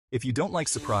If you don't like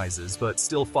surprises but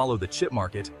still follow the chip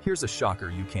market, here's a shocker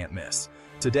you can't miss.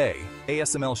 Today,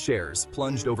 ASML shares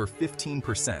plunged over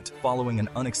 15% following an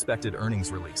unexpected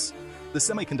earnings release. The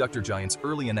semiconductor giant's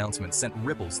early announcement sent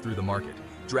ripples through the market,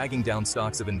 dragging down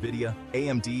stocks of NVIDIA,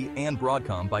 AMD, and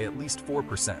Broadcom by at least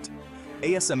 4%.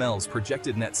 ASML's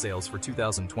projected net sales for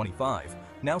 2025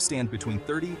 now stand between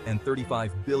 30 and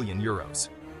 35 billion euros,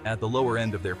 at the lower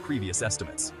end of their previous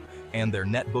estimates. And their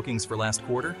net bookings for last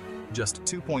quarter? Just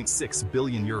 2.6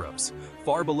 billion euros,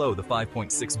 far below the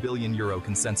 5.6 billion euro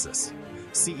consensus.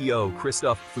 CEO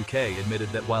Christophe Fouquet admitted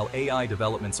that while AI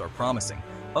developments are promising,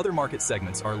 other market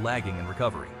segments are lagging in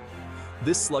recovery.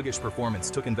 This sluggish performance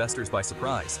took investors by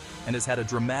surprise and has had a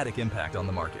dramatic impact on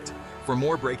the market. For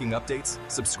more breaking updates,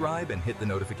 subscribe and hit the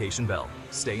notification bell.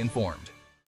 Stay informed.